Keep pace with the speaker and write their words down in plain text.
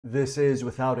This is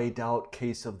without a doubt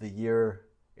case of the year,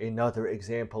 another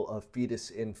example of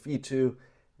fetus in fetu,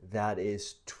 that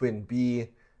is twin B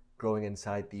growing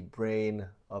inside the brain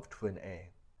of twin A.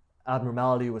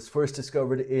 Abnormality was first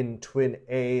discovered in twin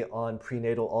A on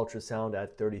prenatal ultrasound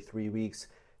at 33 weeks.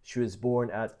 She was born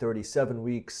at 37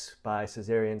 weeks by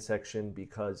cesarean section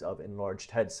because of enlarged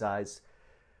head size.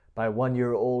 By 1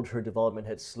 year old, her development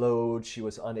had slowed. She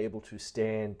was unable to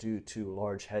stand due to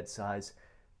large head size.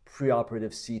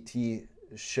 Preoperative CT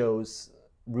shows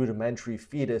rudimentary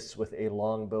fetus with a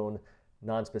long bone,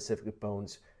 nonspecific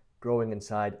bones growing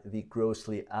inside the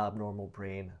grossly abnormal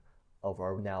brain of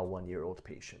our now 1 year old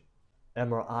patient.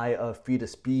 MRI of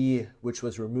fetus B, which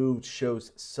was removed,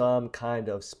 shows some kind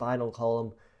of spinal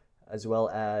column as well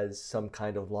as some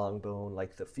kind of long bone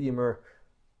like the femur,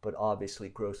 but obviously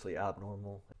grossly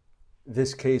abnormal.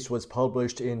 This case was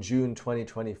published in June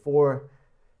 2024,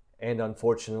 and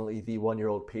unfortunately the 1 year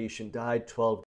old patient died 12